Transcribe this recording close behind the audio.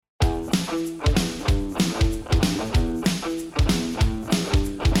Hi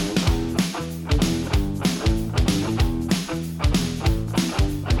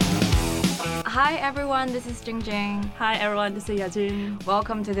everyone, this is Jingjing. Hi everyone, this is Yajun.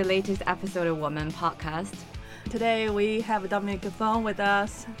 Welcome to the latest episode of Woman Podcast. Today we have Dominique Fong with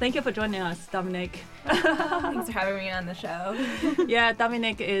us. Thank you for joining us, Dominique. Thanks for having me on the show. Yeah,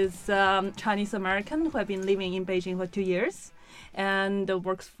 Dominique is Chinese American who have been living in Beijing for 2 years and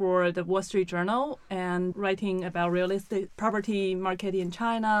works for the Wall Street Journal and writing about real estate property market in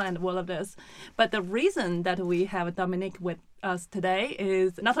China and all of this. But the reason that we have Dominique with us today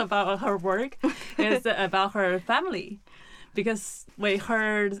is not about her work, it's about her family. Because we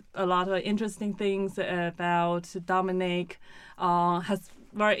heard a lot of interesting things about Dominique, has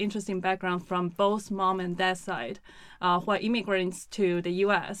very interesting background from both mom and dad side, who are immigrants to the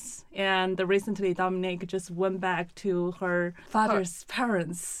U.S. And recently, Dominique just went back to her father's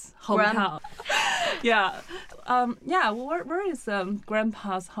parents' hometown. Where is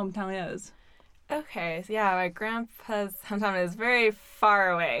grandpa's hometown is? Okay, so yeah, my grandpa's hometown is very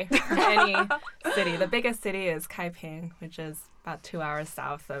far away from any city. The biggest city is Kaiping, which is about 2 hours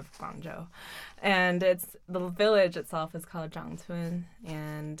south of Guangdong. And the village itself is called Zhangcun,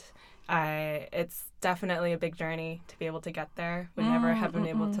 and it's definitely a big journey to be able to get there. Would never have been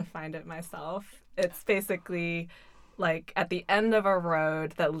able to find it myself. It's basically like at the end of a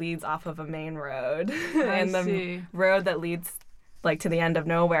road that leads off of a main road. And the road that leads like to the end of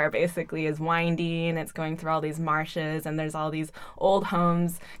nowhere basically is winding. It's going through all these marshes and there's all these old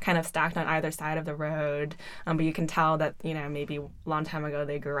homes kind of stacked on either side of the road. But you can tell that, maybe a long time ago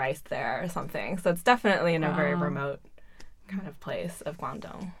they grew rice there or something. So it's definitely in a very remote kind of place of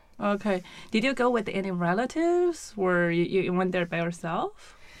Guangdong. Okay. Did you go with any relatives or you went there by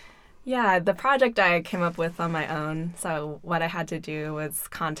yourself? Yeah, the project I came up with on my own. So what I had to do was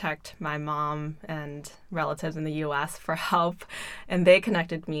contact my mom and relatives in the U.S. for help, and they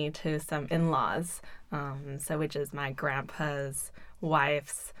connected me to some in-laws, which is my grandpa's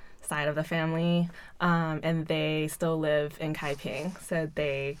wife's side of the family, and they still live in Kaiping. So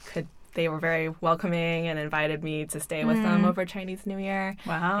they were very welcoming and invited me to stay with them over Chinese New Year.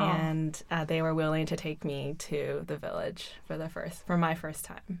 Wow! And they were willing to take me to the village for my first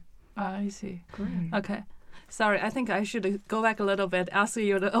time. I see. Great. Okay. Sorry, I think I should go back a little bit, ask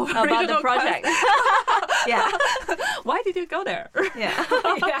you about the project. Yeah. Why did you go there? Yeah.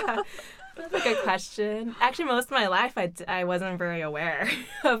 That's a good question. Actually, most of my life, I wasn't very aware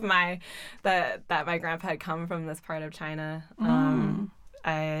of that my grandpa had come from this part of China.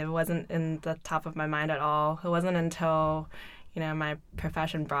 I wasn't in the top of my mind at all. It wasn't until my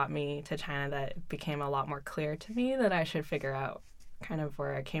profession brought me to China that it became a lot more clear to me that I should figure out kind of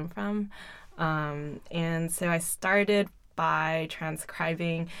where I came from. And so I started by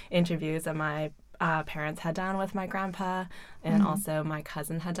transcribing interviews that my parents had done with my grandpa, and also my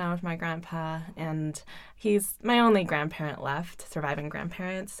cousin had done with my grandpa. And he's my only grandparent left, surviving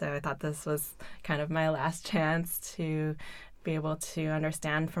grandparent. So I thought this was kind of my last chance to be able to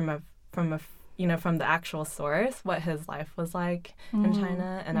understand from the actual source what his life was like in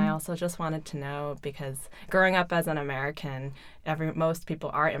China. And I also just wanted to know, because growing up as an American, most people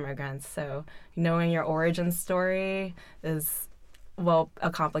are immigrants, so knowing your origin story is, a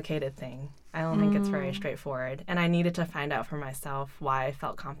complicated thing. I don't think it's very straightforward. And I needed to find out for myself why I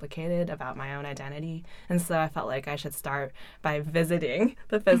felt complicated about my own identity. And so I felt like I should start by visiting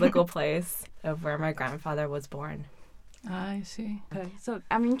the physical place of where my grandfather was born. I see. Okay. So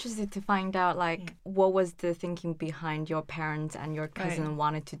I'm interested to find out, what was the thinking behind your parents and your cousin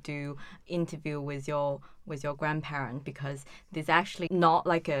wanted to do interview with your grandparent, because there's actually not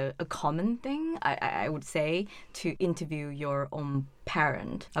like a common thing, I would say, to interview your own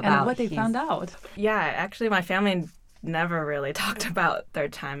parent about and what they found out. Yeah, actually, my family never really talked about their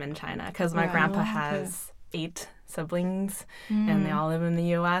time in China, because my grandpa has 8 siblings, and they all live in the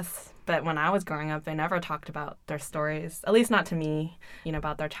U.S., but when I was growing up, they never talked about their stories, at least not to me,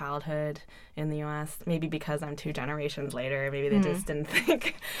 about their childhood in the U.S. Maybe because I'm 2 generations later. Maybe they just didn't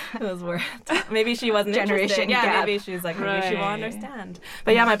think it was worth it. Maybe she wasn't interested. Yeah, maybe she's like, maybe she won't understand.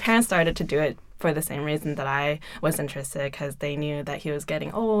 But yeah, my parents started to do it for the same reason that I was interested, because they knew that he was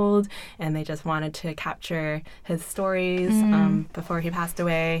getting old and they just wanted to capture his stories before he passed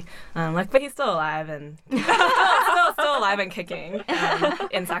away. But he's still alive and still alive and kicking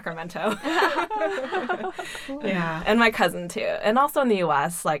in Sacramento. Yeah, and my cousin too. And also in the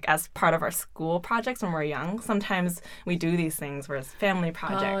U.S., as part of our school projects when we're young, sometimes we do these things where it's family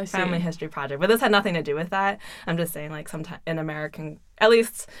project, family history project. But this had nothing to do with that. I'm just saying, sometimes in American at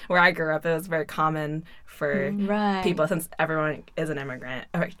least where I grew up, it was very common for Right. people, since everyone is an immigrant,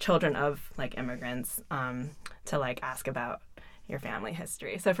 or children of like immigrants, to like ask about your family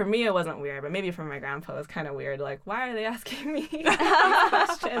history. So for me, it wasn't weird, but maybe for my grandpa, it was kind of weird. Like, why are they asking me these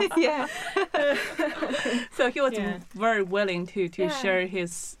questions? Yeah. So he was Yeah. very willing to Yeah. share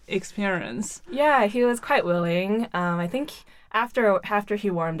his experience. Yeah, he was quite willing. I think after he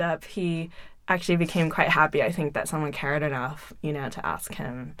warmed up, he actually became quite happy. I think that someone cared enough, to ask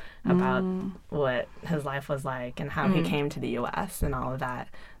him about what his life was like and how he came to the U.S. and all of that.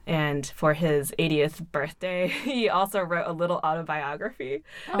 And for his 80th birthday, he also wrote a little autobiography.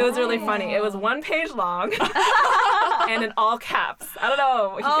 It was really funny. It was 1 page long and in all caps. I don't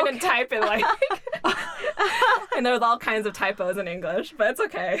know. He couldn't type it like... and there was all kinds of typos in English, but it's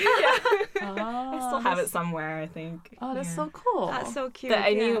okay. Yeah. I still have it somewhere, I think. Oh, that's so cool. That's so cute.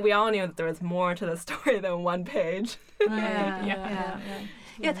 But we all knew that there was more to the story than 1 page.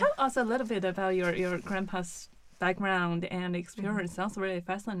 Yeah, tell us a little bit about your grandpa's background and experience. Sounds really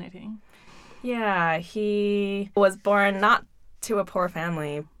fascinating. Yeah, he was born not to a poor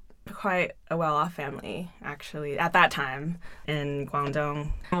family, quite a well-off family, actually, at that time in Guangdong.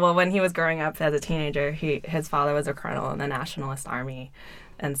 Well, when he was growing up as a teenager, his father was a colonel in the Nationalist Army.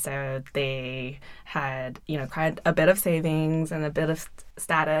 And so they had, quite a bit of savings and a bit of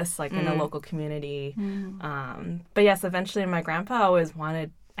status, like in the local community. But yes, eventually my grandpa always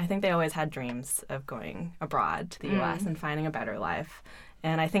I think they always had dreams of going abroad to the U.S. and finding a better life.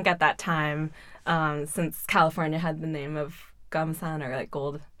 And I think at that time, since California had the name of Gumsan, or like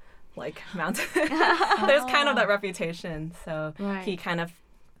gold, like mountain, there's kind of that reputation. So he kind of,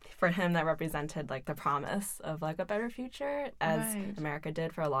 for him, that represented like the promise of like a better future, as America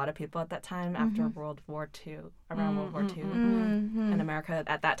did for a lot of people at that time after World War II, around World War II. And America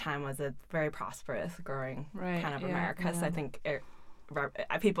at that time was a very prosperous, growing kind of America. So I think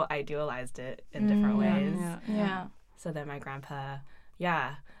people idealized it in different ways. Yeah. So then my grandpa,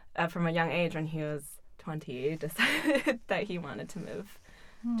 from a young age when he was 20, decided that he wanted to move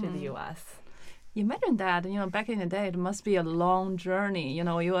to the U.S. You mentioned that, back in the day, it must be a long journey.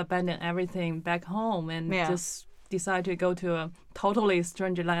 You abandon everything back home and just decide to go to a totally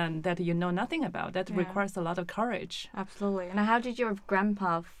stranger land that you know nothing about. That requires a lot of courage. Absolutely. And how did your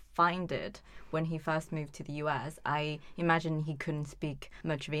grandpa find it when he first moved to the U.S.? I imagine he couldn't speak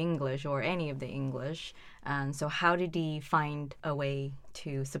much of English or any of the English. And so how did he find a way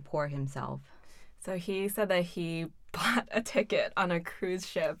to support himself? So he said that he bought a ticket on a cruise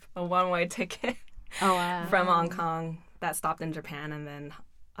ship, a one-way ticket from Hong Kong that stopped in Japan and then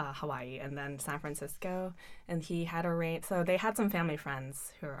Hawaii and then San Francisco. And he had arranged, so they had some family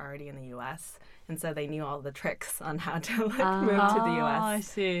friends who were already in the U.S., and so they knew all the tricks on how to move to the U.S. I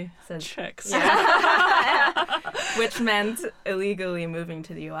see. So, tricks. Yeah. Which meant illegally moving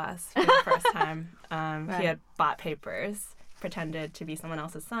to the U.S. for the first time. He had bought papers, pretended to be someone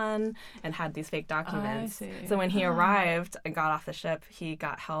else's son, and had these fake documents. So when he arrived and got off the ship, he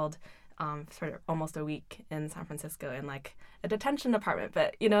got held for almost a week in San Francisco in like a detention department.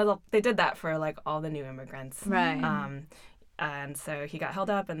 But they did that for like all the new immigrants. Right. And so he got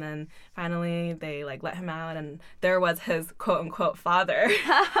held up, and then finally they like let him out, and there was his quote unquote father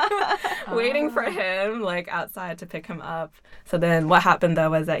waiting for him like outside to pick him up. So then what happened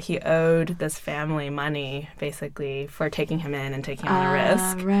though was that he owed this family money basically for taking him in and taking on a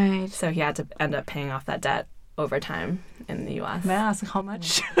risk. Right. So he had to end up paying off that debt over time in the U.S. May I ask how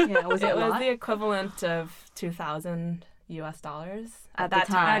much? Was it a was lot? the equivalent of $2,000 at that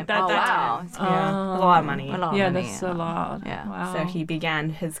time. At that wow. Yeah, a lot of money. A lot of Yeah, money, that's a lot. Yeah. Wow. So he began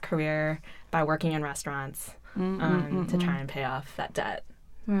his career by working in restaurants to try and pay off that debt.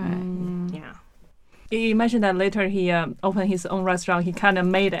 Right. Yeah. You mentioned that later he opened his own restaurant. He kind of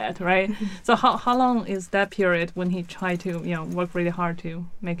made it, right? So how long is that period when he tried to work really hard to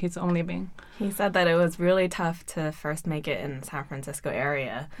make his own living? He said that it was really tough to first make it in the San Francisco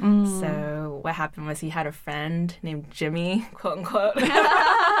area. So what happened was he had a friend named Jimmy, quote unquote,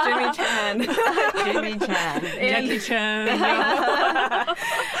 Jimmy Chan. Jimmy Chan. Jackie Chan. I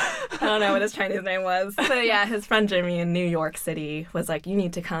don't know what his Chinese name was. But yeah, his friend Jimmy in New York City was like, you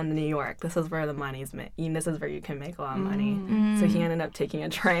need to come to New York. This is where the money's made. This is where you can make a lot of money. So he ended up taking a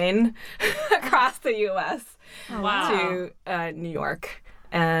train across the U.S. to New York.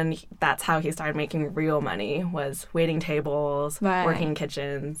 And that's how he started making real money, was waiting tables, working in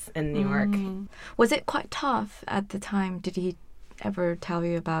kitchens in New York. Was it quite tough at the time? Did he ever tell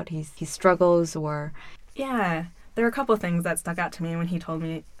you about his struggles or... Yeah. there were a couple of things that stuck out to me when he told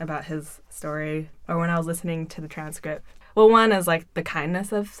me about his story or when I was listening to the transcript. Well, one is like the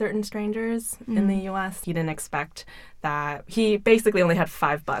kindness of certain strangers in the U.S. He didn't expect that. He basically only had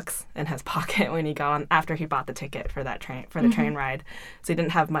 $5 in his pocket when he got on after he bought the ticket for that train train ride. So he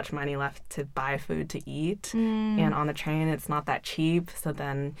didn't have much money left to buy food to eat. And on the train, it's not that cheap. So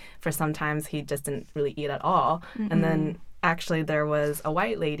then for sometimes he just didn't really eat at all. And then actually there was a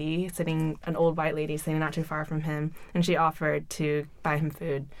white lady an old white lady sitting not too far from him, and she offered to buy him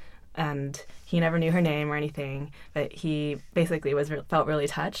food. And he never knew her name or anything, but he basically felt really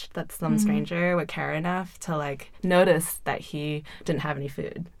touched that some stranger would care enough to like notice that he didn't have any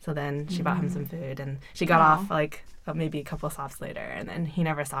food. So then she bought him some food, and she got off like maybe a couple of stops later, and then he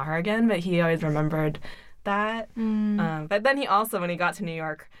never saw her again. But he always remembered that. But then he also, when he got to New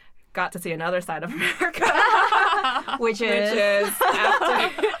York, got to see another side of America, which is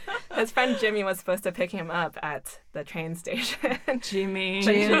after his friend Jimmy was supposed to pick him up at the train station. Jimmy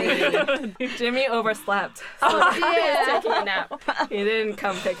overslept. So he was taking a nap. He didn't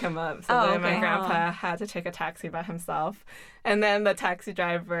come pick him up. So then my grandpa had to take a taxi by himself. And then the taxi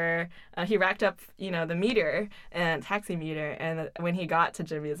driver, he racked up, the taxi meter. And when he got to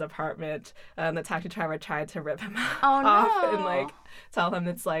Jimmy's apartment, the taxi driver tried to rip him off and like tell him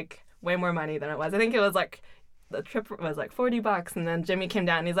it's like way more money than it was. I think it was like the trip was like $40, and then Jimmy came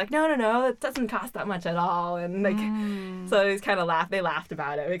down and he's like, no, it doesn't cost that much at all. And like, so he's kind of they laughed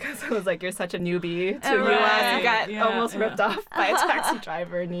about it because it was like, you're such a newbie to US. You got almost ripped off by a taxi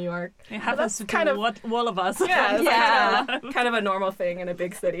driver in New York. It happens to kind of what all of us. Kind of a normal thing in a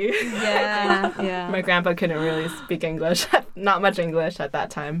big city. My grandpa couldn't really speak English, not much English at that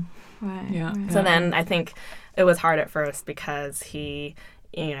time. So then I think it was hard at first because he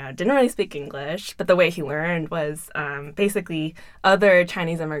didn't really speak English, but the way he learned was basically other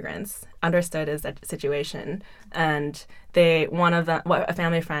Chinese immigrants understood his situation, and a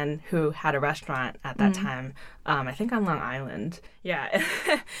family friend who had a restaurant at that time, I think on Long Island,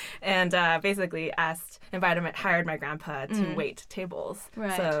 and basically hired my grandpa to wait tables.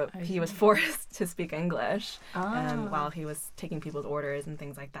 So he was forced to speak English while he was taking people's orders and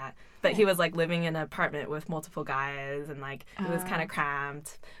things like that. But he was like living in an apartment with multiple guys, and like it was kind of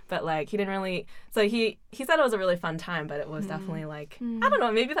cramped. But like he didn't really. So he said it was a really fun time, but it was definitely like I don't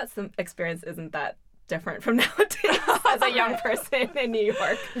know. Maybe that experience isn't that different from nowadays as a young person in New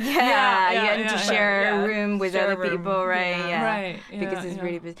York. To share a room with other people, right? Because it's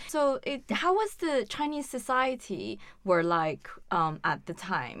really busy. So how was the Chinese society were like at the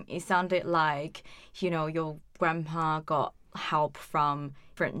time? It sounded like your grandpa got help from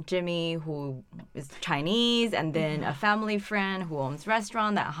friend Jimmy, who is Chinese, and then a family friend who owns a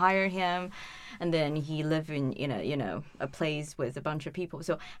restaurant that hired him, and then he lived in a place with a bunch of people.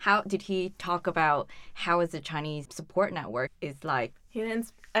 So how did he talk about how is the Chinese support network is like? He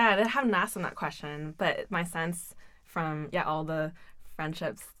didn't. I haven't asked him that question, but my sense from all the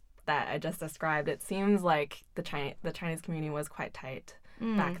friendships that I just described, it seems like the Chinese community was quite tight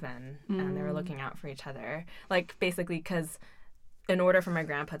back then, and they were looking out for each other. Like basically because in order for my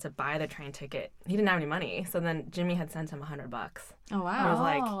grandpa to buy the train ticket, he didn't have any money. So then Jimmy had sent him $100. Oh wow! He was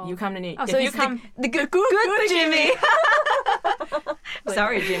like, "You come to New York. So you come the good Jimmy."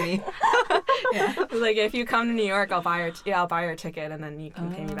 Sorry, Jimmy. Like if you come to New York, I'll buy your ticket, and then you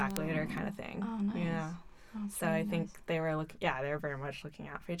can pay me back later, kind of thing. Oh, nice. Yeah. That's So very I think nice. they were they were very much looking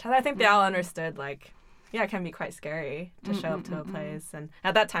out for each other. I think they all understood like. It can be quite scary to show up to a place. And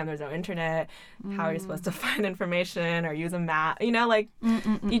at that time, there's no internet. How are you supposed to find information or use a map?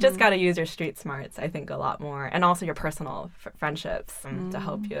 You just got to use your street smarts, I think, a lot more. And also your personal friendships to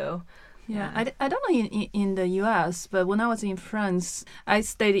help you. I don't know in the U.S., but when I was in France, I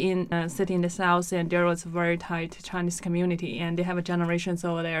stayed in a city in the south, and there was a very tight Chinese community, and they have a generations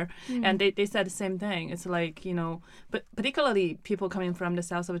over there, and they said the same thing. It's like, but particularly people coming from the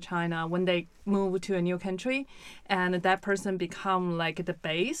south of China, when they move to a new country, and that person become like the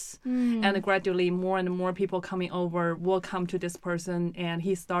base, and gradually more and more people coming over will come to this person, and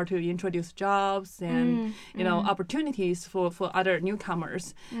he start to introduce jobs and opportunities for other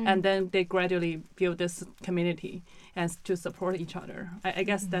newcomers, and then they gradually build this community and to support each other. I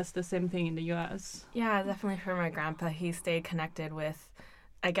guess that's the same thing in the U.S. Yeah, definitely for my grandpa, he stayed connected with,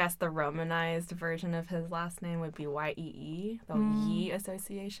 I guess the Romanized version of his last name would be YEE, the Yi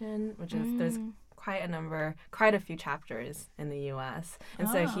Association, which is, there's quite a few chapters in the U.S. And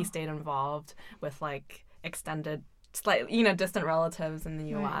so he stayed involved with like extended, distant relatives in the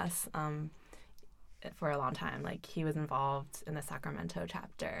U.S. For a long time. Like he was involved in the Sacramento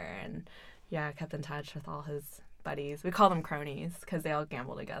chapter and kept in touch with all his buddies. We call them cronies because they all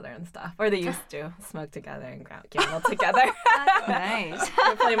gamble together and stuff. Or they used to smoke together and gamble together. That's nice.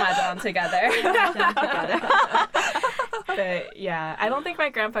 We play mahjong together. But yeah, I don't think my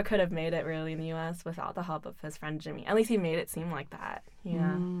grandpa could have made it really in the U.S. without the help of his friend Jimmy. At least he made it seem like that.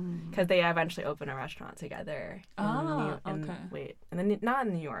 Yeah, because they eventually opened a restaurant together. Okay. And then not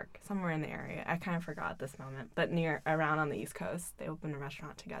in New York, somewhere in the area. I kind of forgot this moment, but around on the East Coast, they opened a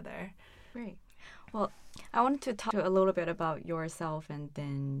restaurant together. Great. Well, I wanted to talk a little bit about yourself and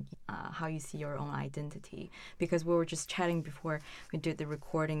then how you see your own identity, because we were just chatting before we did the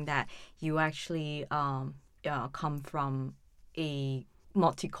recording that you actually come from a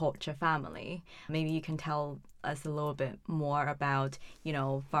multicultural family. Maybe you can tell us a little bit more about,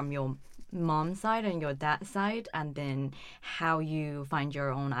 from your mom's side and your dad's side, and then how you find your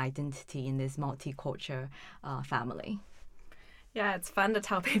own identity in this multicultural family. Yeah, it's fun to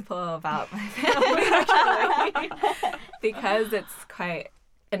tell people about my family, actually, because it's quite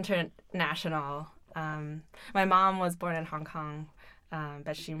international. My mom was born in Hong Kong,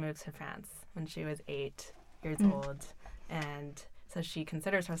 but she moved to France when she was 8 years old, and so she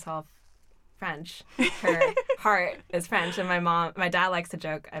considers herself French. Her heart is French, and my dad likes to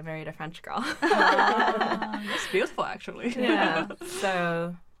joke, I married a French girl. That's beautiful, actually. Yeah.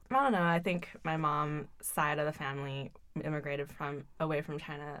 So I don't know. I think my mom's side of the family immigrated away from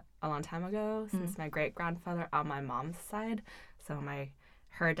China a long time ago, since my great grandfather on my mom's side. So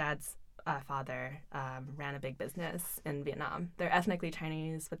her dad's father ran a big business in Vietnam. They're ethnically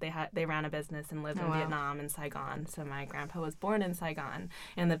Chinese, but they ran a business and lived in Vietnam and Saigon. So my grandpa was born in Saigon,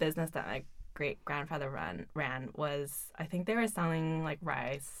 and the business that my great grandfather ran was, I think they were selling like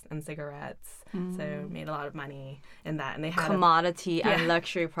rice and cigarettes, so made a lot of money in that. And they had commodity and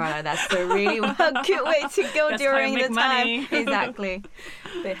luxury product. That's a really good way to go during the time. Exactly.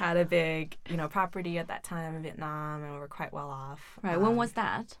 They had a big property at that time in Vietnam, and were quite well off. Right. When was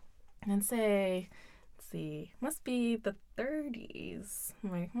that? I'd say, let's see, must be the 30s,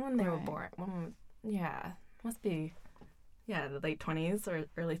 when they were born. Must be, the late 20s or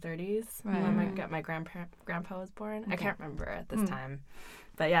early 30s when my grandpa was born. Okay. I can't remember at this time.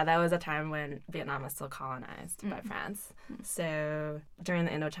 But yeah, that was a time when Vietnam was still colonized by France. So during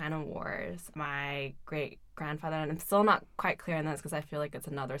the Indochina Wars, my great-grandfather, and I'm still not quite clear on this because I feel like it's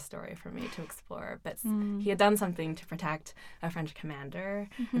another story for me to explore, but he had done something to protect a French commander,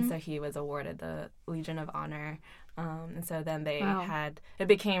 and so he was awarded the Legion of Honor. And so then it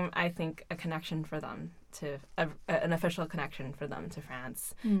became, I think, a connection for them an official connection for them to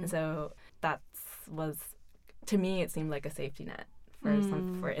France. And so that was, to me, it seemed like a safety net.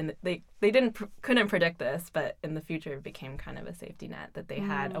 They couldn't predict this, but in the future it became kind of a safety net that they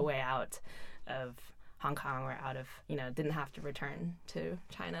had a way out of Hong Kong, or out of didn't have to return to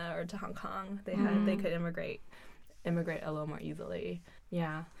China or to Hong Kong. They could immigrate a little more easily.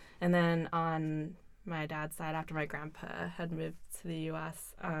 Yeah, and then on my dad's side, after my grandpa had moved to the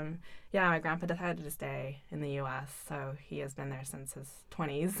U.S., my grandpa decided to stay in the U.S., so he has been there since his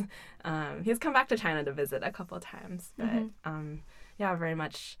 20s. He's come back to China to visit a couple of times, but very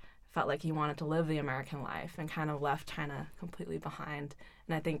much felt like he wanted to live the American life and kind of left China completely behind.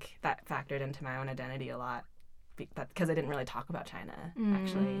 And I think that factored into my own identity a lot, because I didn't really talk about China,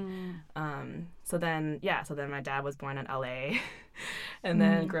 actually. So then my dad was born in LA and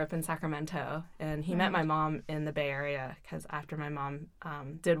then grew up in Sacramento. And he met my mom in the Bay Area, because after my mom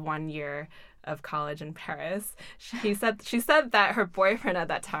did 1 year of college in Paris, she said that her boyfriend at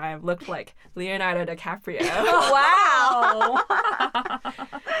that time looked like Leonardo DiCaprio. Wow!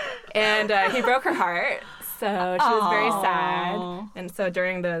 And he broke her heart. So she was very sad. And so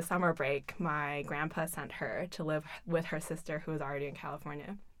during the summer break, my grandpa sent her to live with her sister, who was already in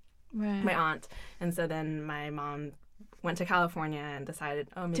California, my aunt. And so then my mom went to California and decided,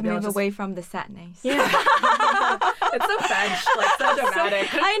 maybe to move away from the sadness. Yeah. It's so French, like so dramatic.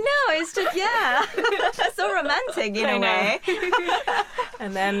 I know, it's just, so romantic in a way.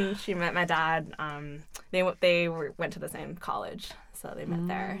 And then she met my dad. They went to the same college, so they met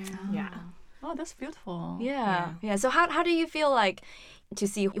there. Yeah. Oh, that's beautiful. Yeah. So how do you feel like to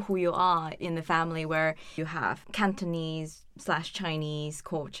see who you are in the family, where you have Cantonese/Chinese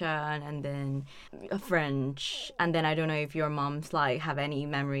culture and then French, and then I don't know if your mom's have any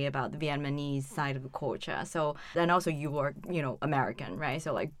memory about the Vietnamese side of the culture. So then also you were American, right?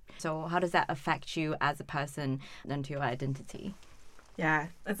 So how does that affect you as a person and to your identity? Yeah,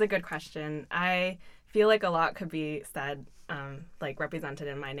 that's a good question. I feel like a lot could be said, represented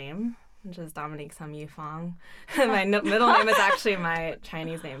in my name, which is Dominique Fong. My middle name is actually my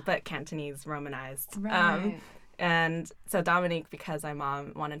Chinese name, but Cantonese romanized. Right. And so Dominique, because my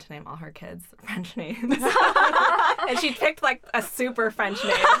mom wanted to name all her kids French names. And she picked like a super French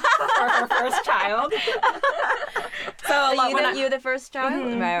name for her first child. So you're the first child?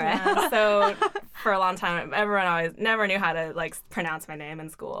 Mm-hmm. Right. Yeah. So for a long time, everyone always never knew how to like pronounce my name in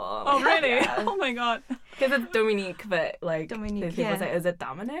school. Oh, really? Yeah. Oh my God. Because it's Dominique, but like Dominique, people say, is it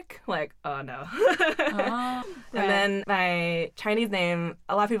Dominic? Like, oh no. Oh, And then my Chinese name,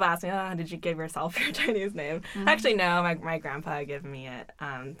 a lot of people ask me, oh, did you give yourself your Chinese name? Actually, no, my grandpa gave me it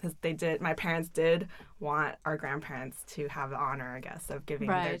because my parents did want our grandparents to have the honor, I guess, of giving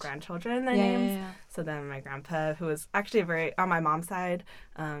their grandchildren their names. Yeah. So then my grandpa, who was actually on my mom's side,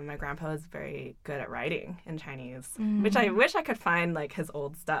 my grandpa was very good at writing in Chinese, which I wish I could find like his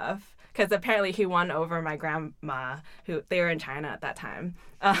old stuff. Because apparently he won over my grandma, who they were in China at that time.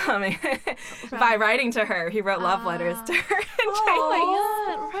 By writing to her, he wrote love letters to her in Chinese.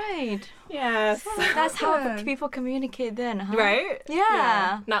 Oh, right. Yes. That's how people communicate then, huh? Right?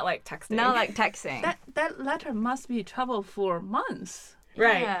 Yeah. Not like texting. Not like texting. That letter must be traveled for months.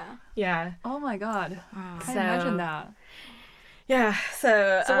 Right. Yeah. Oh my God. Wow. Can't imagine that. Yeah.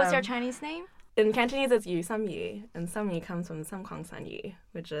 So what's your Chinese name? In Cantonese, it's Yu Sam Yi, and Sam Yi comes from Sam Kwang San Yi,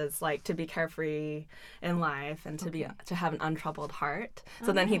 which is like to be carefree in life and to have an untroubled heart.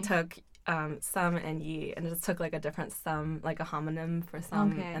 So then he took Sam and Yi and just took like a different Sam, like a homonym for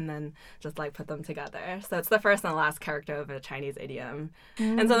Sam, and then just like put them together. So it's the first and last character of a Chinese idiom.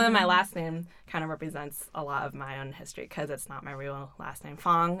 And so then my last name kind of represents a lot of my own history because it's not my real last name.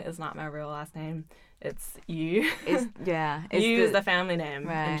 Fong is not my real last name. It's Yu. Yu is the family name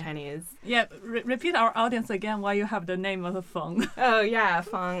in Chinese. Yeah, repeat our audience again why you have the name of the Fong. Oh, yeah,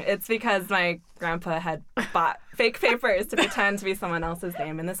 Fong. It's because my grandpa had bought fake papers to pretend to be someone else's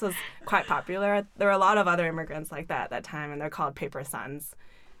name, and this was quite popular. There were a lot of other immigrants like that at that time, and they're called paper sons.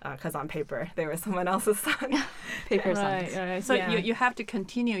 Because on paper, they were someone else's son. Paper sons. Right. So you have to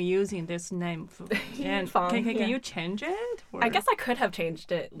continue using this name. And Fong, can you change it? Or? I guess I could have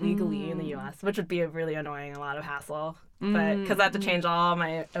changed it legally in the U.S., which would be really annoying, a lot of hassle. But because I had to change all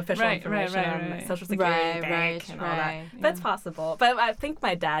my official information on my social security, bank, and all that. But it's possible. But I think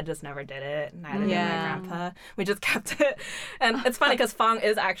my dad just never did it. Neither did my grandpa. We just kept it. And it's funny because Fong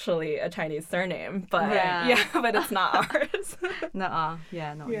is actually a Chinese surname, but but it's not ours. Not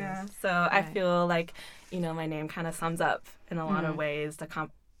yours. So I feel like, my name kind of sums up in a lot of ways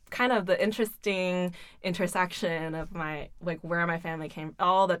kind of the interesting intersection of where my family came,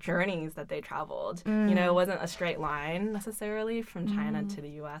 all the journeys that they traveled. It wasn't a straight line necessarily from China to the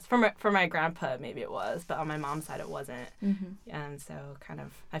U.S. For my grandpa, maybe it was, but on my mom's side, it wasn't. And so kind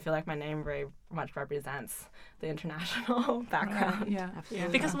of, I feel like my name very much represents the international background. Yeah.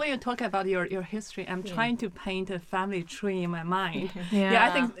 Because when you talk about your history, I'm trying to paint a family tree in my mind. I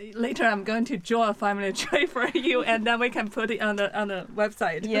think later I'm going to draw a family tree for you, and then we can put it on the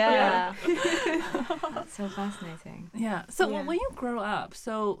website. Yeah. That's so fascinating. Yeah. So when you grow up,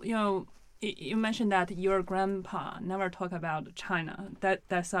 you mentioned that your grandpa never talked about China,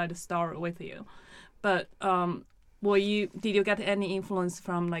 that side of the story with you, but did you get any influence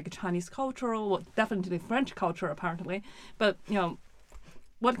from like Chinese culture? Well, definitely French culture apparently, but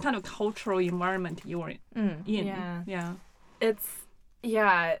what kind of cultural environment you were in?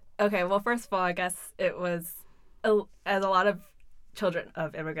 Okay, well, first of all, I guess it was as a lot of children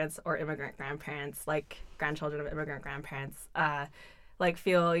of immigrants or immigrant grandparents, like grandchildren of immigrant grandparents,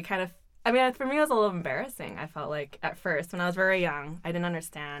 feel you kind of, for me it was a little embarrassing. I felt like at first when I was very young, I didn't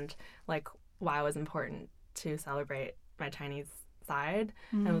understand like why it was important to celebrate my Chinese side.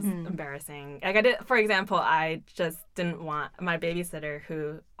 It was embarrassing. Like for example, I just didn't want my babysitter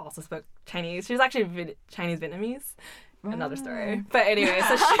who also spoke Chinese. She was actually Chinese Vietnamese. Another story. But anyway,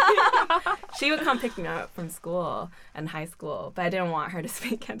 so she would come pick me up from school and high school, but I didn't want her to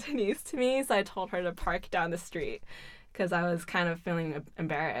speak Cantonese to me, so I told her to park down the street because I was kind of feeling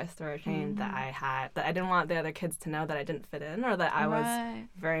embarrassed or ashamed that I didn't want the other kids to know that I didn't fit in or that I was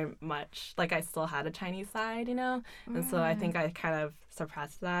very much, like I still had a Chinese side, And so I think I kind of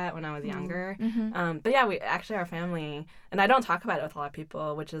suppressed that when I was younger. But yeah, our family, and I don't talk about it with a lot of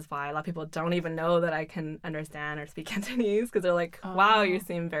people, which is why a lot of people don't even know that I can understand or speak Cantonese because they're like, wow, you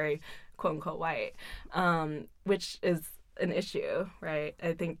seem very quote unquote white, which is an issue, right?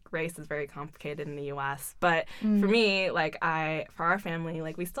 I think race is very complicated in the U.S. But for me, for our family,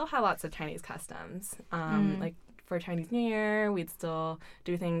 we still have lots of Chinese customs. Like for Chinese New Year, we'd still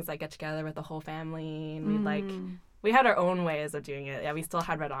do things like get together with the whole family, and we had our own ways of doing it. Yeah, we still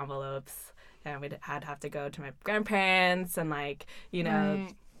had red envelopes, and we'd have to go to my grandparents and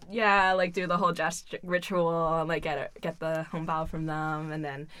like do the whole gesture ritual and like get the hongbao from them, and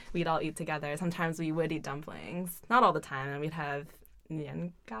then we'd all eat together. Sometimes we would eat dumplings, not all the time, and we'd have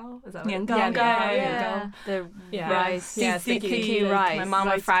nian gao. Is that what? The rice, sticky rice. My mom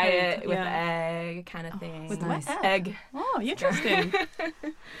would fry it with yeah. egg, kind of thing. With nice. what? Egg. Oh, interesting.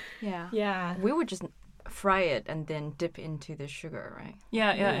 Yeah. We would just fry it and then dip into the sugar, right?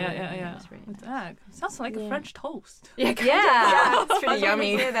 Yeah. It's really With egg. Sounds like a French toast. Yeah, it's pretty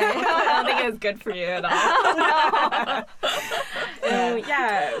yummy. I don't think it was good for you at all.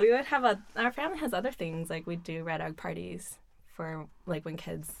 We would have our family has other things, like we do red egg parties for like when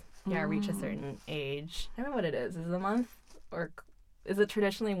kids reach a certain age. I don't know what it is. Is it a month, or is it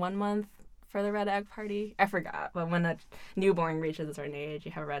traditionally 1 month for the red egg party? I forgot. But when a newborn reaches a certain age,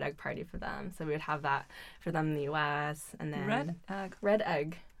 you have a red egg party for them. So we would have that for them in the U.S. and then red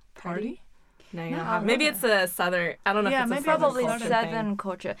egg Party? No, you don't have. Maybe it's a southern. I don't know. Yeah, if it's maybe a Probably southern southern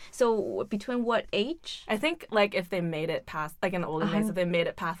culture. So between what age? I think like if they made it past, like in the olden days, if they made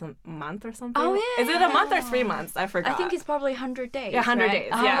it past a month or something. Oh, yeah. Is it a month or 3 months? I forgot. I think it's probably 100 days. Yeah, 100 right?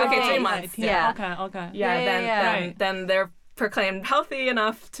 days. Yeah, okay, 3 days. months. Yeah. Okay. Then they're proclaimed healthy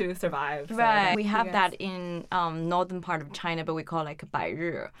enough to survive. So Right. We have that in northern part of China, but we call it like 百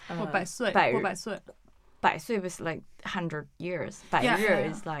日. 过百岁. 百岁 was like 100 years. 百日 Yeah.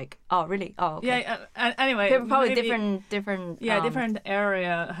 is like, oh, really? Oh, okay. Yeah. Anyway, Probably maybe, different. different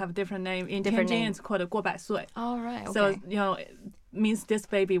area have different name. In different Tianjin, name. it's called 过百岁. Oh, right. Okay. So it means this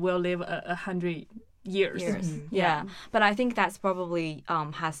baby will live 100 years. Yeah. But I think that's probably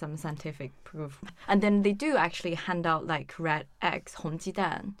has some scientific proof. And then they do actually hand out like red eggs, 红鸡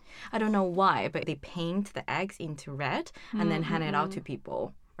蛋. I don't know why, but they paint the eggs into red and then hand it out to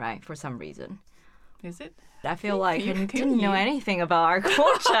people, right? For some reason. Is it? I feel like I didn't know anything about our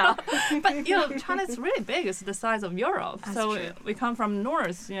culture. But China is really big. It's the size of Europe. That's so true. We come from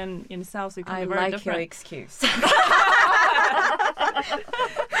north, and in south it can I be very like different. your excuse.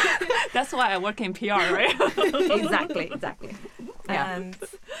 That's why I work in PR, right? Exactly. Yeah. And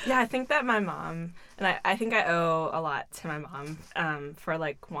I think that my mom, and I think I owe a lot to my mom for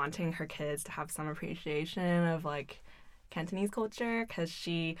like wanting her kids to have some appreciation of like Cantonese culture, because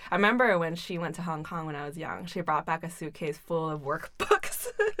I remember when she went to Hong Kong when I was young, she brought back a suitcase full of workbooks.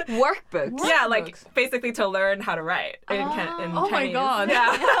 Workbooks? Yeah, like basically to learn how to write in Chinese. Oh my God.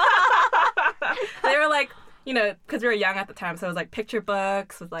 Yeah. They were like, because we were young at the time, so it was like picture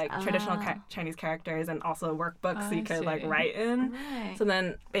books with like traditional Chinese characters and also workbooks so you could like write in. Right. So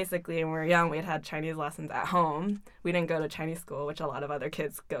then basically when we were young, we had Chinese lessons at home. We didn't go to Chinese school, which a lot of other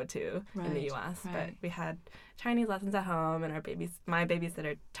kids go to in the U.S. Right. But we had Chinese lessons at home, and my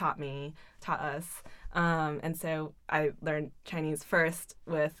babysitter taught us. And so I learned Chinese first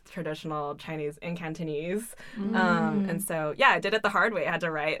with traditional Chinese in Cantonese. And so, I did it the hard way. I had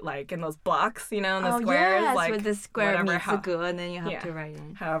to write like in those blocks, in the squares. Yes, like with the square whatever, and then you have to write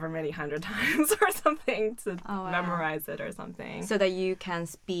in. however many 100 times or something to memorize it or something. So that you can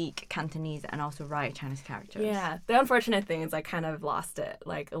speak Cantonese and also write Chinese characters. Yeah. The unfortunate thing is I kind of lost it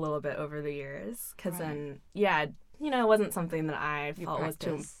like a little bit over the years because then, it wasn't something that I felt was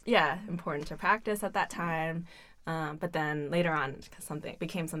too important to practice at that time. But then later on,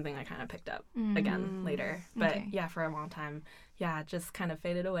 became something I kind of picked up again later. But for a long time, it just kind of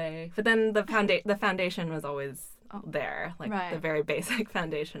faded away. But then the foundation was always there. Like the very basic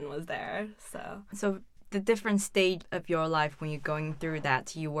foundation was there. So the different stage of your life when you're going through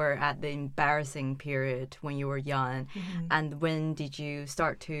that, you were at the embarrassing period when you were young. And when did you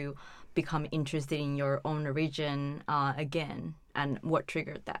start to become interested in your own religion again, and what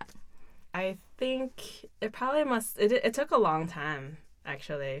triggered that? I think it probably it took a long time,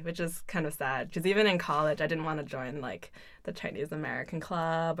 actually, which is kind of sad, because even in college I didn't want to join like the Chinese American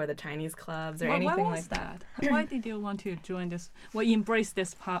club or the Chinese clubs or anything like that. Why did you want to join this, embrace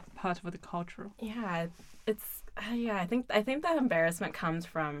this part of the culture? I think that embarrassment comes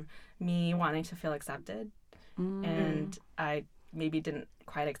from me wanting to feel accepted, and I maybe didn't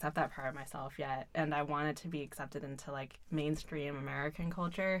quite accept that part of myself yet, and I wanted to be accepted into like mainstream American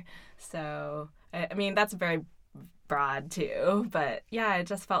culture. So I mean that's very broad too, but I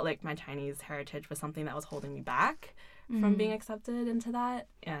just felt like my Chinese heritage was something that was holding me back from being accepted into that,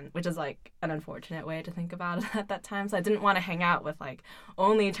 and which is like an unfortunate way to think about it at that time. So I didn't want to hang out with like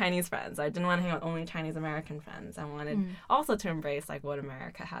only Chinese friends. I didn't want to hang out with only Chinese American friends. I wanted also to embrace like what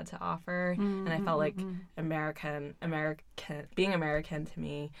America had to offer, and I felt like being American to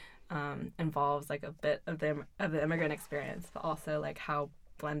me involves like a bit of the immigrant experience, but also like how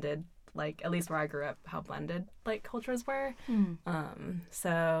blended, like at least where I grew up, how blended like cultures were.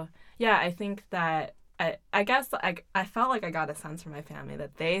 So I think that I guess I felt like I got a sense from my family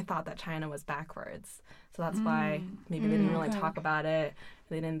that they thought that China was backwards. So that's why maybe they didn't really talk about it.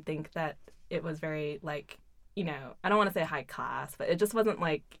 They didn't think that it was very, like, you know, I don't want to say high class, but it just wasn't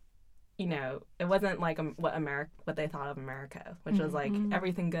like, you know, it wasn't like what they thought of America, which was like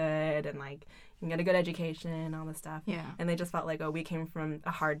everything good and like you can get a good education and all this stuff. Yeah. And they just felt like, oh, we came from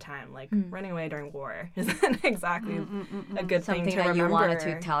a hard time, like running away during war isn't exactly a good Something thing to that remember. you wanted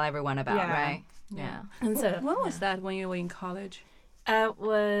to tell everyone about, right? Yeah. And so When was that when you were in college? I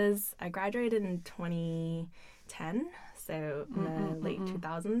graduated in 2010, so in the late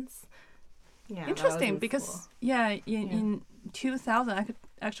 2000s. Yeah, Interesting, because in 2000, I could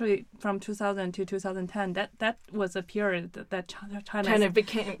actually from 2000 to 2010, that was a period that China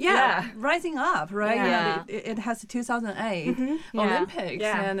became rising up, right? Yeah. It has the 2008 Olympics,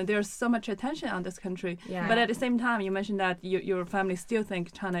 and there's so much attention on this country. Yeah. But at the same time, you mentioned that your family still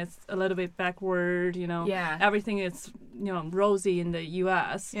think China is a little bit backward. You know, everything is rosy in the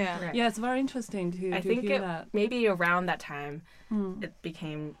U.S. Yeah. Right. Yeah, it's very interesting to I think hear that. maybe around that time it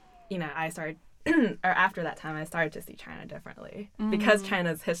became, I started, or after that time, I started to see China differently because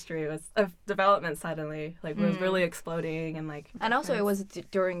China's history of development suddenly was really exploding and also it was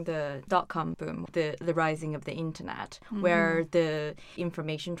during the .com boom, the rising of the internet, where the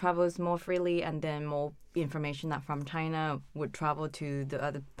information travels more freely, and then more information that from China would travel to the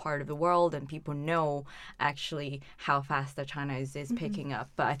other part of the world, and people know actually how fast that China is picking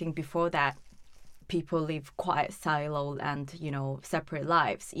up. But I think before that, people live quite siloed and separate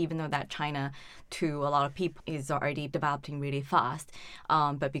lives, even though that China to a lot of people is already developing really fast,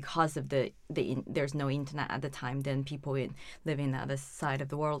 but because of there's no internet at the time, then people living on the other side of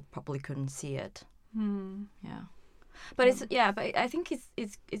the world probably couldn't see it. But but I think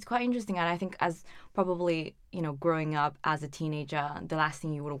it's quite interesting, and I think as probably growing up as a teenager, the last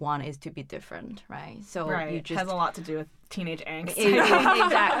thing you would want is to be different, right? So you just has a lot to do with teenage angst.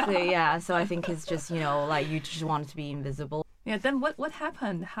 Exactly, yeah. So I think it's just you just want to be invisible. Yeah. Then what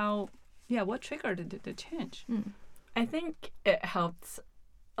happened? What triggered the change? I think it helped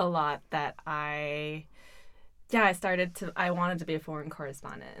a lot that I wanted to be a foreign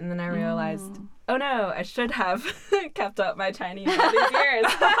correspondent, and then I realized, oh no, I should have kept up my Chinese all these years.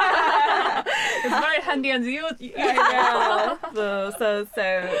 It's very handy as you. I know. So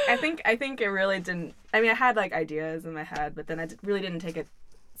I think it really didn't. I mean, I had ideas in my head, but then I really didn't take it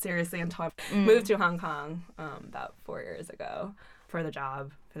seriously until I moved to Hong Kong about 4 years ago for the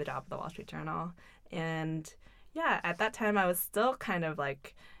job of the Wall Street Journal, and at that time I was still kind of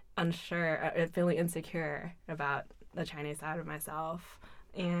unsure, feeling insecure about the Chinese side of myself,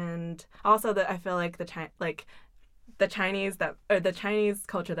 and also that I feel like the Chinese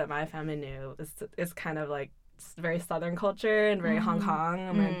culture that my family knew is kind of very Southern culture and very Hong Kong,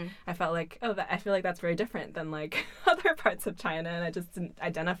 and I felt like I feel like that's very different than other parts of China, and I just didn't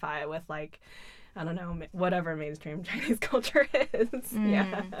identify with I don't know, whatever mainstream Chinese culture is.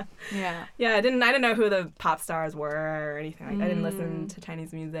 I didn't know who the pop stars were or anything. I didn't listen to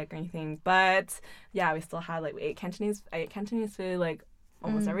Chinese music or anything. But we still had I ate Cantonese food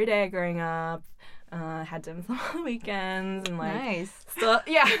almost every day growing up. Had dim sum on the weekends and nice. Still,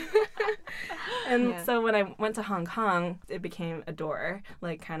 and so when I went to Hong Kong, it became a door,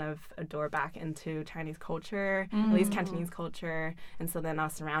 kind of a door back into Chinese culture, at least Cantonese culture. And so then I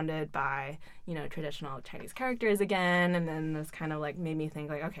was surrounded by traditional Chinese characters again, and then this kind of made me think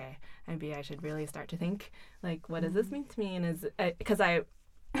okay, maybe I should really start to think what does this mean to me, and is because I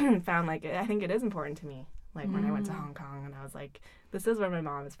found I think it is important to me. When I went to Hong Kong, and I was this is where my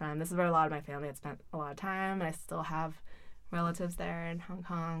mom is from. This is where a lot of my family had spent a lot of time, and I still have relatives there in Hong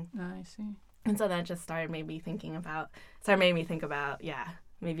Kong. I see. And so that just made me think about,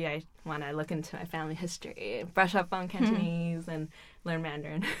 maybe I want to look into my family history, brush up on Cantonese, and learn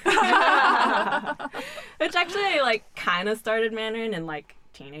Mandarin. Which actually I kind of started Mandarin in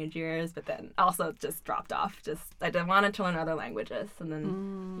teenage years, but then also just dropped off. I wanted to learn other languages, and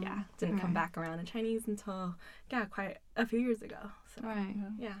then didn't come back around to Chinese until quite a few years ago. So, right.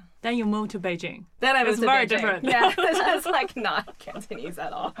 Yeah. Then you moved to Beijing. Then I moved to very Beijing. Different. Yeah, it's just not Cantonese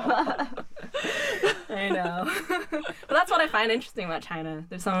at all. I know. But that's what I find interesting about China.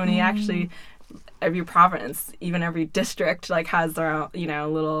 There's so many actually. Every province, even every district, has their own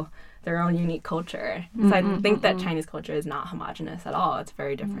their own unique culture. So I think that Chinese culture is not homogenous at all. It's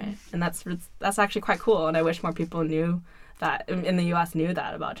very different, and that's actually quite cool. And I wish more people knew that in the U.S. knew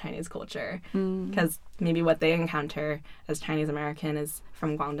that about Chinese culture, because maybe what they encounter as Chinese American is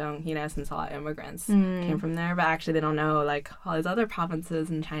from Guangdong, since a lot of immigrants came from there, but actually they don't know all these other provinces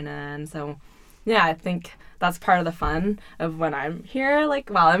in China, and so yeah, I think that's part of the fun of when I'm here, like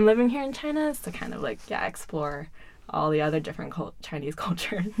while I'm living here in China, is to kind of like, yeah, explore all the other different Chinese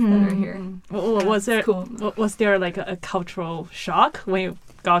cultures that are here. Was there like a cultural shock when you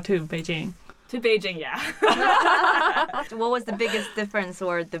got to Beijing? To Beijing, yeah. What was the biggest difference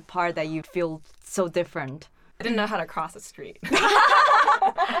or the part that you feel so different? I didn't know how to cross a street.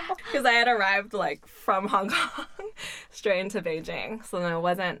 Because I had arrived like from Hong Kong straight into Beijing. So then it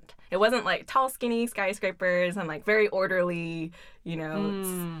wasn't like tall, skinny skyscrapers and like very orderly,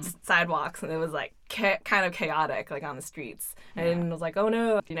 sidewalks. And it was like kind of chaotic, like on the streets. Yeah. And I was like, oh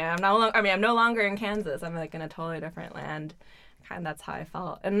no, I'm no longer in Kansas. I'm like in a totally different land. Kind of that's how I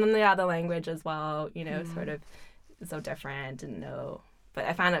felt. And then the language as well, sort of so different and but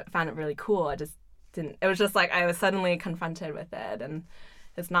I found it really cool. I just didn't, it was just like I was suddenly confronted with it, and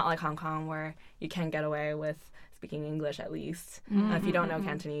it's not like Hong Kong where you can get away with speaking English at least if you don't know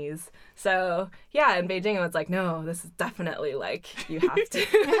Cantonese. So yeah, in Beijing it was like, no, this is definitely like you have to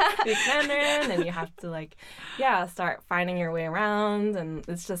speak Mandarin and you have to like start finding your way around, and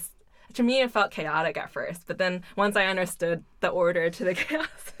it's just, to me it felt chaotic at first, but then once I understood the order to the chaos,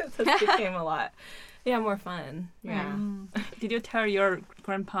 it just became a lot more fun. Yeah. Did you tell your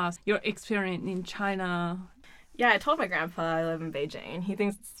grandpa your experience in China? Yeah, I told my grandpa I live in Beijing. He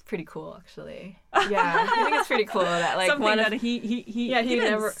thinks it's pretty cool, actually. Yeah, he thinks it's pretty cool that like something that he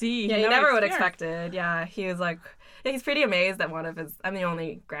never see. Yeah, he never would expect it. Yeah, he was like, he's pretty amazed that I'm the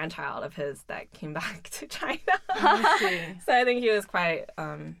only grandchild of his that came back to China. So I think he was quite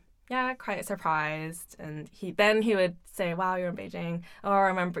quite surprised, and he would say, wow, you're in Beijing. Oh, I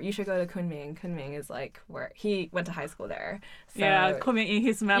remember, you should go to Kunming. Kunming is like where he went to high school there. So, Kunming in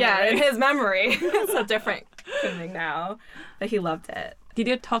his memory. Yeah, in his memory. It's so different Kunming now, but he loved it. Did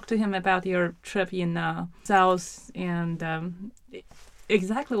you talk to him about your trip in South and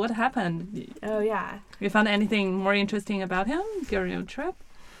exactly what happened? Oh, yeah. You found anything more interesting about him during your trip?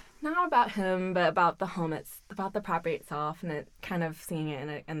 Not about him, but about the home. It's about the property itself, and it kind of seeing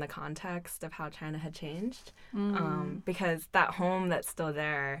it in the context of how China had changed. Because that home that's still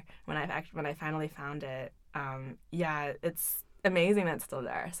there, when I finally found it, it's amazing that it's still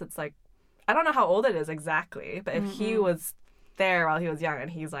there. So it's like, I don't know how old it is exactly, but if he was there while he was young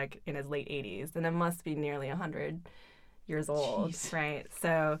and he's like in his late 80s, then it must be nearly 100 years old. Jeez. Right?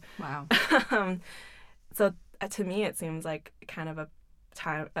 So wow. So to me, it seems like kind of a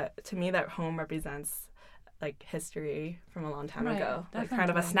time. To me, that home represents like history from a long time ago, like kind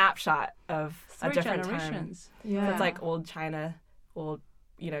of a snapshot of a different time. Yeah, so it's like old China,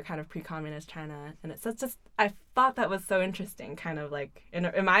 kind of pre-communist China, and it's just, I thought that was so interesting. Kind of like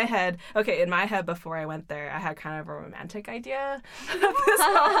in my head before I went there, I had kind of a romantic idea.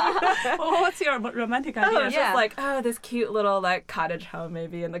 What's your romantic idea? It was just like, this cute little like cottage home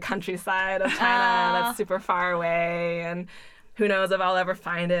maybe in the countryside of China that's super far away, and who knows if I'll ever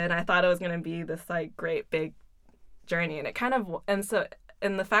find it. And I thought it was going to be this like great big journey, and it kind of,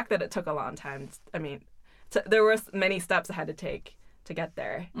 and the fact that it took a long time, I mean, there were many steps I had to take to get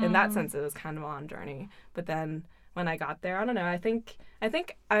there. In that sense, it was kind of a long journey. But then when I got there, I don't know, I think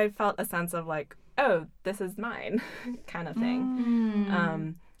I felt a sense of like, oh, this is mine kind of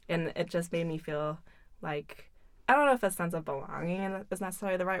thing. And it just made me feel like, I don't know if a sense of belonging is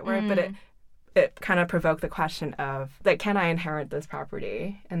necessarily the right word, but it kind of provoked the question of, like, can I inherit this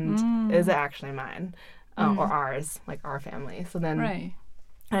property? And is it actually mine or ours, like our family? So then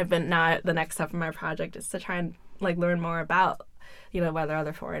the next step in my project is to try and like learn more about, whether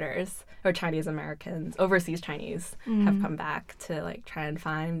other foreigners or Chinese Americans, overseas Chinese, have come back to like try and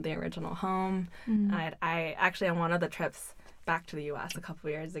find the original home. I actually, on one of the trips back to the U.S. a couple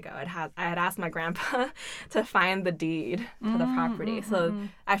of years ago, I had asked my grandpa to find the deed to the property. So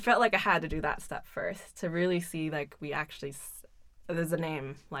I felt like I had to do that step first to really see like there's a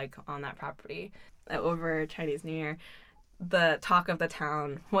name like on that property. Over Chinese New Year, the talk of the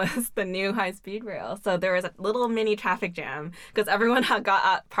town was the new high-speed rail. So there was a little mini traffic jam because everyone had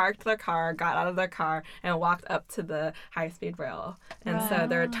parked their car, got out of their car, and walked up to the high-speed rail. And so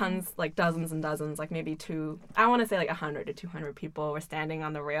there were tons, like dozens and dozens, like maybe 100 to 200 people were standing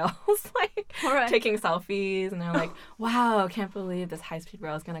on the rails, like taking selfies. And they're like, wow, can't believe this high-speed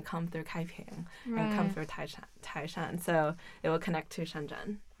rail is going to come through Kaiping and come through Taishan. So it will connect to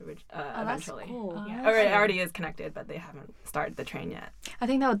Shenzhen. Eventually. That's cool. Or it already is connected, but they haven't started the train yet. I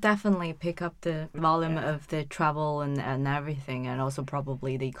think that would definitely pick up the volume of the travel and everything, and also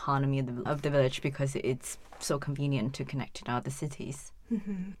probably the economy of the village, because it's so convenient to connect to other cities.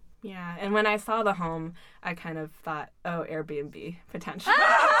 Yeah, and when I saw the home, I kind of thought, oh, Airbnb potential.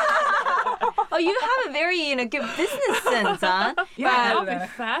 Oh, you have a very, good business sense, huh? Yeah, that would be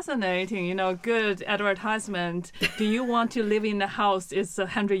fascinating. Good advertisement. Do you want to live in a house that's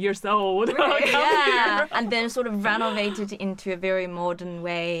 100 years old? Right. Yeah, and then sort of renovate it into a very modern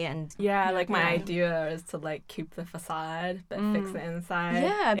way. And yeah, like my idea is to like keep the facade but fix the inside.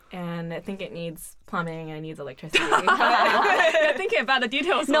 Yeah. And I think it needs plumbing and it needs electricity. You're thinking about the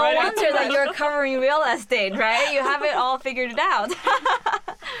details. no already. wonder that you're covering real estate, right? You have it all figured out.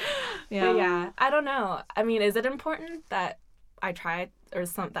 But yeah, I don't know. I mean, is it important that I try or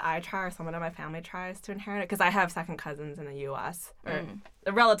someone in my family tries to inherit it? Because I have second cousins in the U.S. or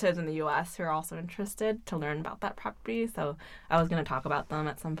relatives in the U.S. who are also interested to learn about that property. So I was going to talk about them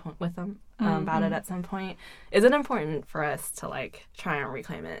at some point with them about it at some point. Is it important for us to like try and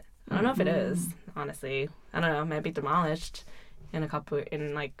reclaim it? I don't know if it is, honestly. I don't know. It might be demolished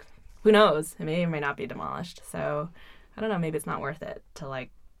who knows? It may or may not be demolished. So I don't know. Maybe it's not worth it to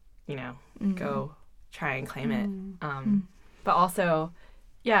like, go try and claim it. But also,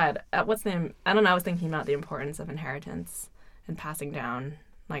 I don't know, I was thinking about the importance of inheritance and passing down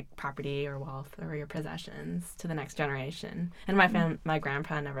like property or wealth or your possessions to the next generation. And my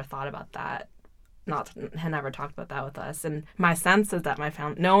grandpa never thought about that. Had never talked about that with us. And my sense is that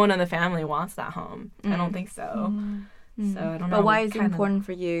no one in the family wants that home. I don't think so. So I don't know. But why is it important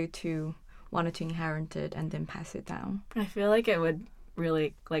for you to want to inherit it and then pass it down? I feel like it would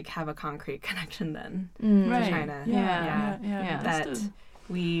really like have a concrete connection then Right. to China. Yeah. That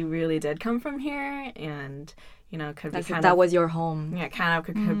we really did come from here, and That was your home. Yeah, kind of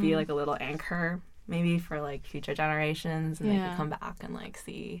could be like a little anchor maybe for like future generations, and they could come back and like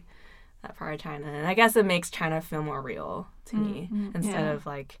see that part of China. And I guess it makes China feel more real to me instead of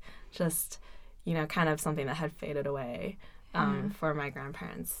like just kind of something that had faded away for my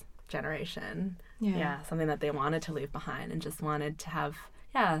grandparents' generation. Yeah, something that they wanted to leave behind and just wanted to have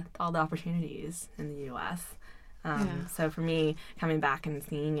all the opportunities in the U.S. So for me, coming back and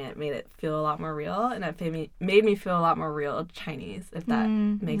seeing it made it feel a lot more real, and it made me feel a lot more real Chinese, if that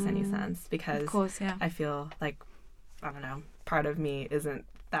makes any sense, because of course, I feel like, I don't know, part of me isn't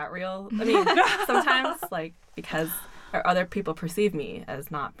that real. I mean, sometimes like because or other people perceive me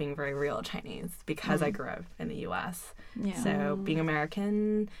as not being very real Chinese because I grew up in the U.S. Yeah. So being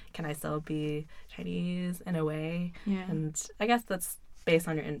American, can I still be Chinese in a way? Yeah. And I guess that's based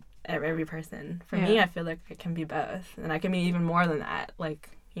on every person. For me, I feel like it can be both, and I can be even more than that,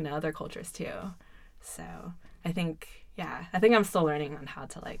 like other cultures too. So I think I'm still learning on how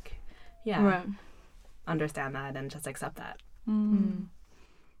to like understand that and just accept that.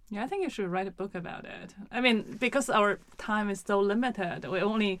 Yeah, I think you should write a book about it. I mean, because our time is so limited, we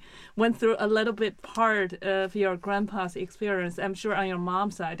only went through a little bit part of your grandpa's experience. I'm sure on your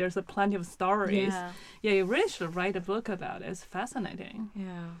mom's side, there's plenty of stories. Yeah, you really should write a book about it. It's fascinating.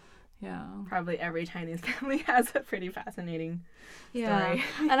 Yeah. Probably every Chinese family has a pretty fascinating story.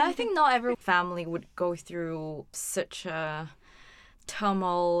 And I think not every family would go through such a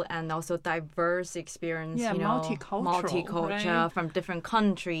turmoil and also diverse experience, multicultural right? from different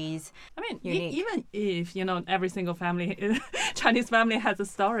countries. I mean, even if every single family, Chinese family has a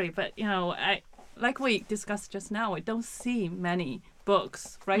story, but like we discussed just now, we don't see many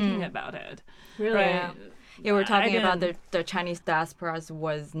books writing about it. Really? Right? Yeah, we're talking about the Chinese diasporas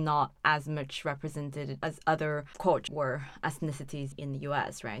was not as much represented as other cultures or ethnicities in the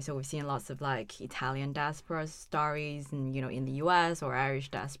U.S., right? So we've seen lots of like Italian diaspora stories and, in the U.S. or Irish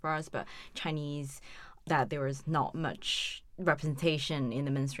diasporas, but Chinese, that there was not much representation in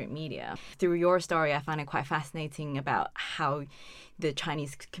the mainstream media. Through your story, I find it quite fascinating about how the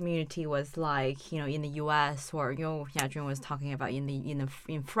Chinese community was like, in the U.S. or Yajun was talking about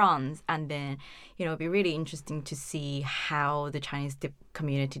in France, and then it'd be really interesting to see how the Chinese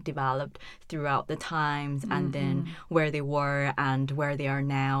community developed throughout the times, and then where they were and where they are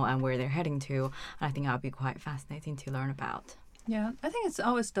now and where they're heading to. And I think that would be quite fascinating to learn about. Yeah, I think it's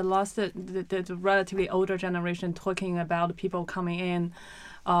always the relatively older generation talking about people coming in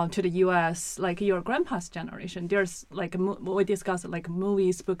to the U.S., like your grandpa's generation. There's like we discussed like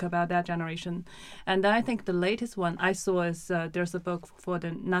movies, book about that generation, and then I think the latest one I saw is there's a book for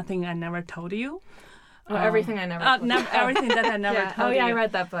the Nothing I Never Told You. Everything I never told you. Everything that I never told you. I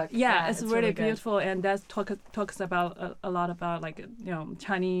read that book. Yeah, it's really beautiful, and that talks about a lot about like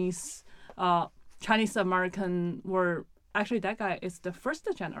Chinese American were. Actually, that guy is the first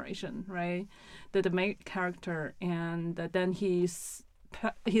generation, right? The main character, and then his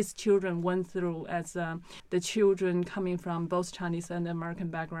children went through as the children coming from both Chinese and American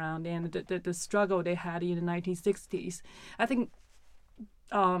background, and the struggle they had in the 1960s. I think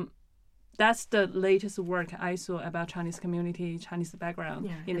that's the latest work I saw about Chinese community, Chinese background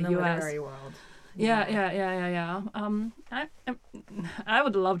in the U.S. literary world. Yeah. I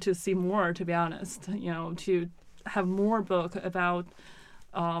would love to see more, to be honest. To have more book about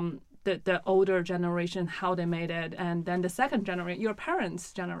the older generation, how they made it, and then the second generation, your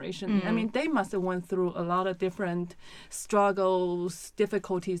parents' generation. I mean, they must have went through a lot of different struggles,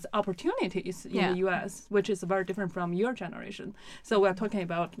 difficulties, opportunities in the U.S., which is very different from your generation. So we're talking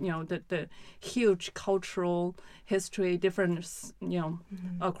about, the huge cultural history difference,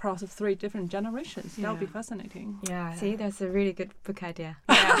 across 3 different generations. That would be fascinating. Yeah. See, that's a really good book idea.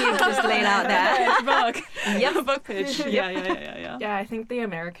 You just laid out there. Book. Yep. Book pitch. Yeah. Yeah, I think the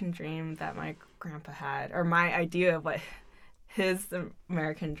American dream that my grandpa had, or my idea of what his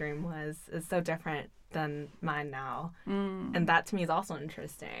American dream was, is so different than mine now. And that to me is also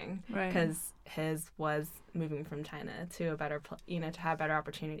interesting, because his was moving from China to a better, to have better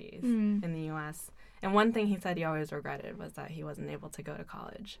opportunities in the U.S. And one thing he said he always regretted was that he wasn't able to go to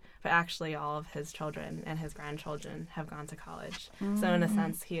college. But actually, all of his children and his grandchildren have gone to college. So in a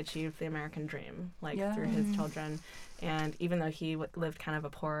sense, he achieved the American dream, through his children. And even though he lived kind of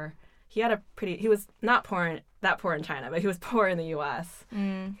a poor, he was not that poor in China, but he was poor in the U.S.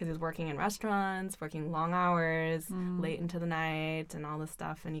 because he was working in restaurants, working long hours, late into the night, and all this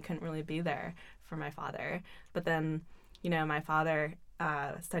stuff, and he couldn't really be there for my father. But then, my father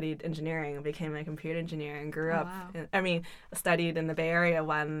studied engineering and became a computer engineer and grew up. Studied in the Bay Area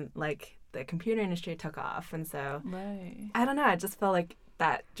when the computer industry took off, and so I don't know. I just felt like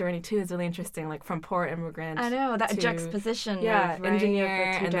that journey too is really interesting, from poor immigrant. I know that juxtaposition. Yeah, of, engineer,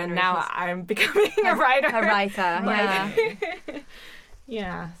 and then now I'm becoming a writer. A writer, yeah.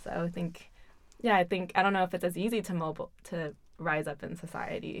 Yeah. So I think I don't know if it's as easy to rise up in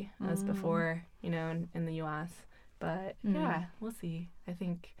society as before, in the U.S. But yeah, we'll see. I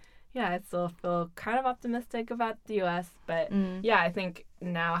think I still feel kind of optimistic about the U.S. But I think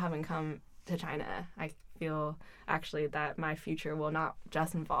now having come to China, I feel actually that my future will not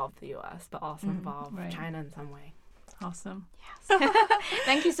just involve the U.S. but also involve China in some way. Awesome. Yes.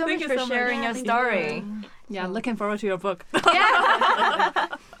 Thank you so much for sharing your story. Yeah, looking forward to your book.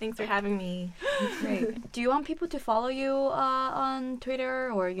 Thanks for having me. Great. Do you want people to follow you on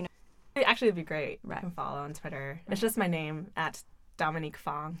Twitter or Actually, it'd be great. You can follow on Twitter. It's just my name at Dominique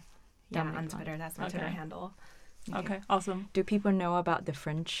Fong. On Twitter. That's my Twitter handle. Okay, awesome. Do people know about the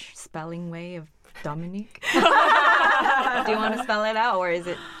French spelling way of Dominique? Do you want to spell it out, or is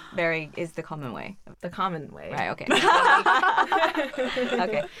the common way? The common way. Right, okay.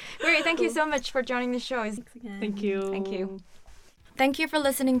 Okay. Great, thank you so much for joining the show. Thank you. Thank you. Thank you for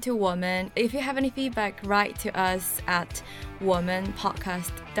listening to Woman. If you have any feedback, write to us at Woman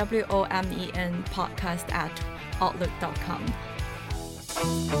Podcast, WOMEN Podcast at outlook.com.